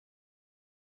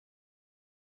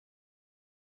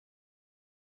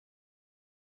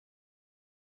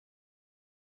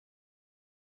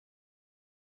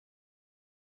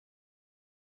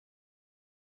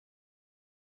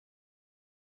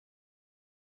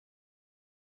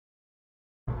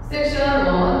섹션 1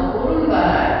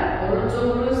 오른발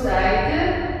오른쪽으로 사이드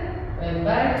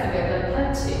왼발 투게더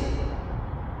터치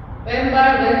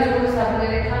왼발 왼쪽으로 4분의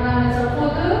 1 턴하면서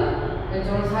포드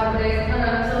왼쪽으로 4분의 1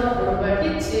 턴하면서 오른발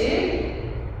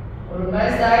피치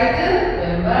오른발 사이드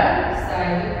왼발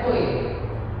사이드 코일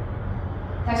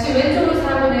다시 왼쪽으로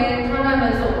 4분의 1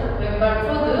 턴하면서 왼발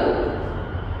포드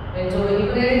왼쪽으로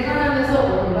 2분의 1 턴하면서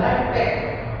오른발 백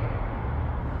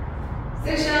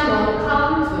섹션 1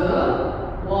 카운트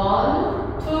 1,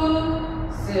 2,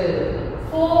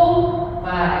 3, 4,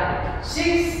 5, 6,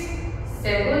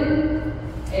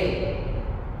 7, 8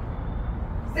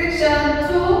 섹션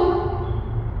 2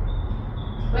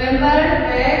 왼발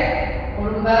백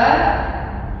오른발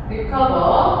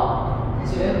리커버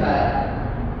다시 왼발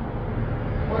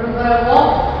오른발 워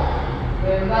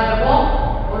왼발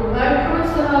워 오른발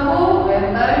크로스하고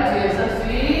왼발 뒤에서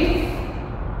스윗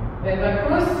왼발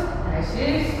크로스 다시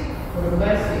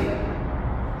오른발 스윗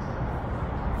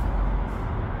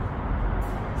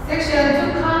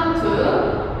섹션 2 카운트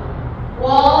 1, 2,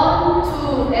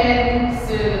 and 3,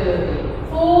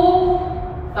 4, 5,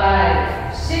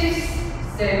 6,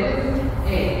 7, 8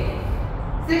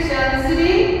 섹션 3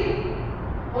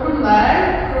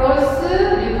 오른발 크로스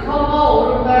리커버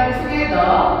오른발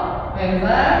투게더 왼발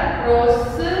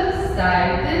크로스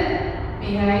사이드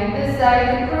비하인드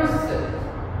사이드 크로스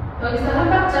여기서 한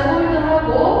박자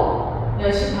홀드하고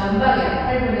 10시 반 방향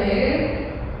 8분의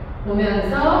 1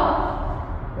 보면서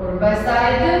오른발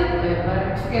사이드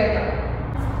왼발 투게더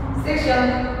섹션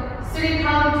 3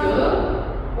 카운트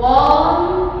 1, 2,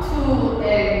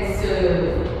 and 3,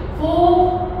 4,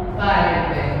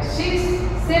 5,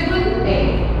 6, 7,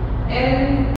 8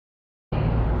 and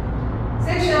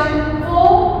섹션 4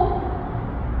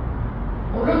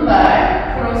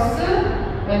 오른발 크로스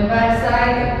왼발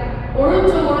사이드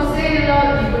오른쪽으로 세일러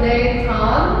 2분의 1 턴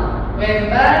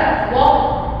왼발 워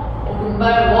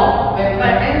오른발 워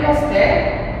왼발 앵커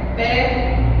스텝 백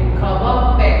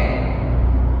리커버 백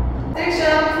섹션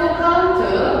 4 카운트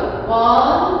 1,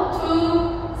 2,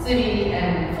 3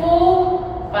 and 4,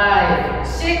 5,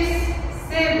 6,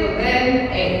 7 and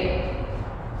 8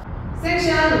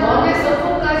 섹션 1에서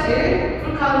 4까지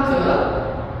풀 카운트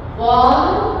 1,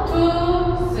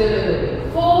 2,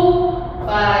 3, 4,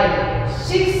 5,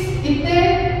 6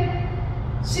 이때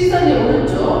시선이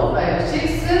오른쪽 5,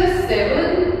 6,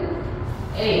 7,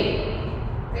 8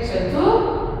 섹션 2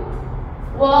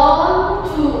 1,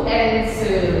 2 and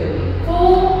 3, 4,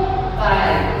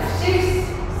 5, 6,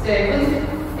 7,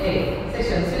 8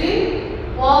 섹션 3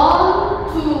 1,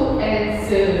 2 and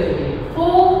 3,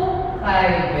 4,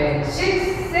 5 and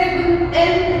 6, 7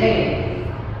 and 8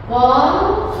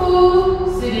 1,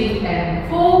 2, 3 and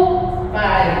 4,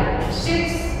 5,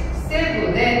 6,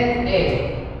 7 and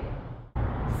 8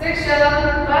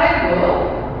 섹션 5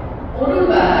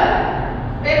 오른발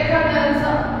백 하면서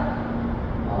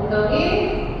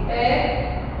엉덩이 백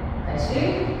다시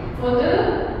포드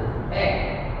백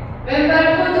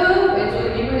왼발 포드 왼쪽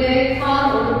 2분의 1 턴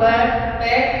오른발 백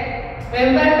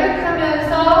왼발 백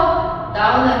하면서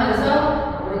다운하면서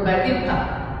오른발 딥합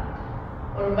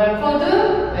오른발 포드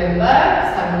왼발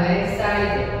 3분의 1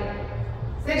 사이드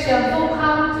섹션 4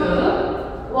 카운트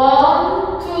 1,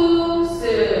 2,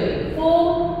 3, 4, 5,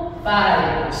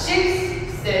 6,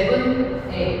 7,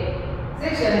 8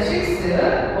 섹션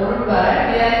 6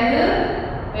 오른발 비하인드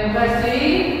왼발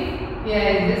스윗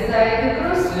비하인드 사이드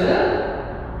크로스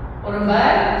오른발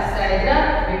사이드 업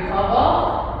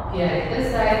리커버 비하인드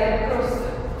사이드 크로스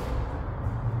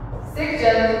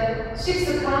섹션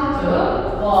 6 카운트 1,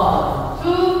 2,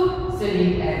 3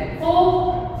 and 4,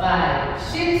 5, 6,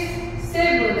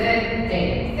 7 and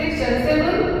 8 섹션 7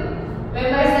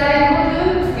 왼발 사이드 모드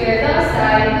투게더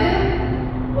사이드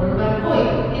오른발 포인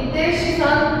이때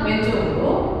시선 왼쪽으로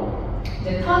이제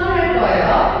턴을 할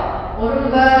거예요.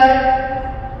 오른발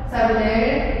 4분의 1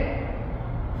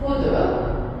 포드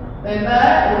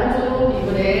왼발 오른쪽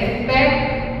 2분의 1 백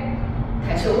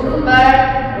다시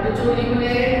오른발 오른쪽 2분의 1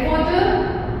 포드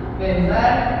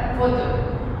왼발 포드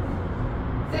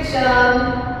섹션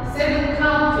 7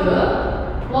 카운트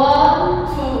 1,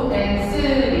 2 and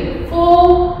 3, 4, 5,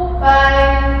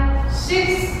 6,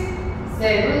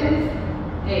 7,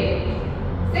 8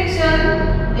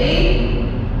 섹션 8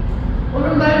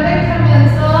 오른발 백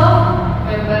하면서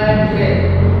왼발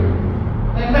드래그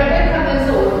왼발 백 하면서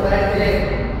오른발 드래그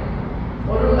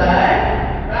오른발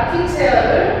락킹 체어를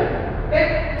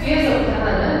백 뒤에서부터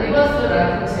하는 리버스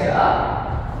락킹 체어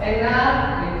백락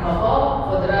리커버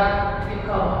보드락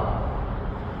리커버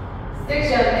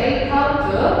섹션 8 카운트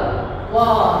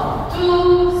 1,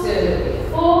 2,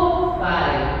 3, 4,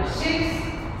 5, 6,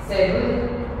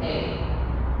 7, 8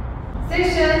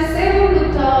 섹션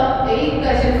 7부터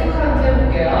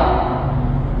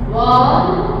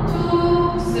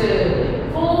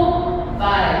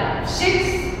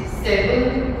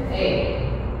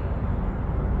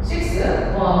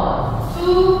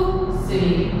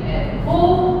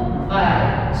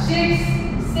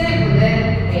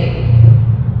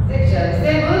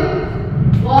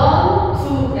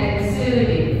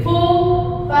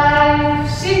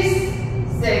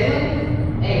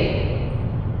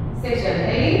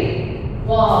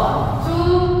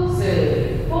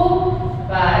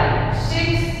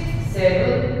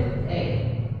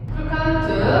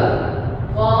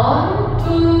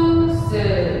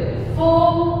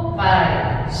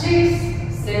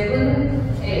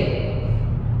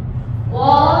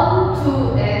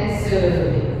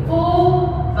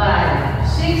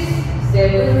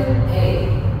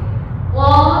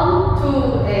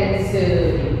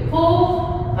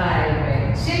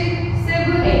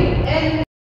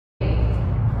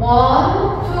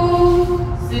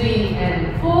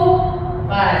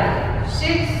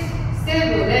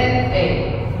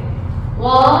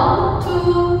 1,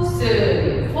 2,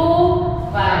 3,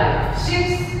 4, 5,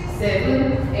 6,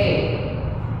 7, 8.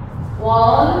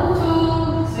 1,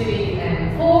 2, 3,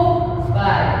 and 4,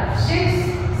 5, 6,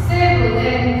 7,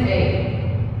 and 8.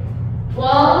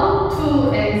 1,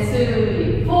 2, and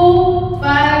 3, 4,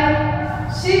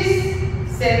 5,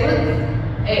 6,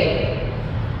 7, 8.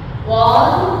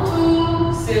 1,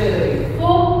 2, 3,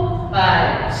 4,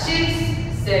 5,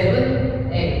 6,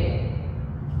 7, 8.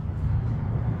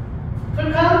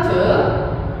 Full count.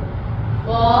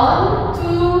 1,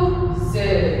 2,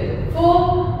 3,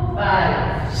 4,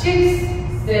 5, 6,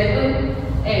 7,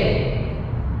 8.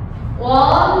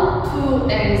 1, 2,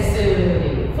 and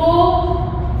 3,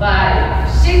 4, 5,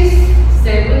 6,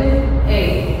 7,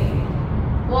 8.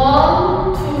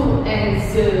 1, 2, and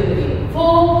 3,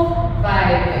 4,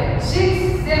 5, and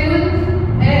 6,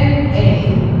 7, and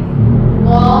 8.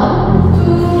 1,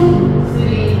 2,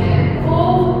 3, and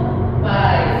 4,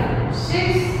 5, 6,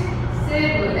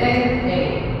 7, and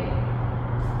 8.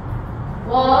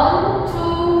 1,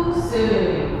 2,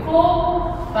 3,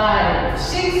 4, 5,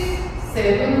 6,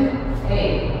 7,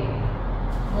 8.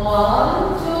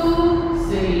 1, 2,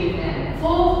 3, and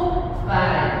 4,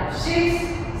 5, 6,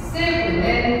 7,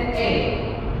 and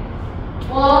 8.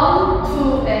 1,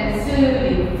 2, and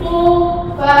 3,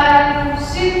 4, 5,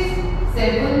 6,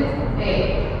 7,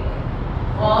 8.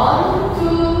 1,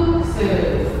 2,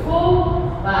 3,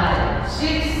 4, 5,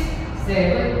 6,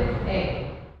 7,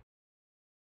 8.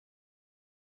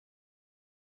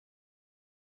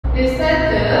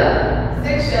 리스타트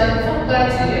섹션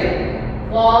 4까지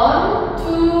 1,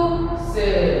 2,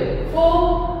 3,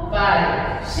 4,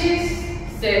 5,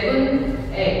 6, 7,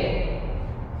 8.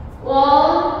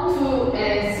 1, 2,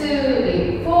 and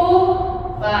 3,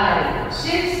 4, 5,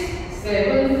 6,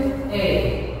 7,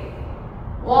 8.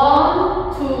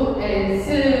 1, 2, and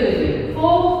 3,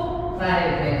 4,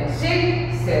 5, and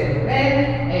 6, 7,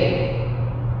 and 8.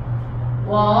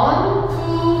 1,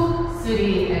 2,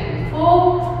 3, and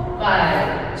 4,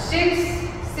 5, 6,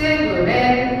 7,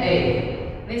 and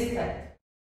 8. Restart.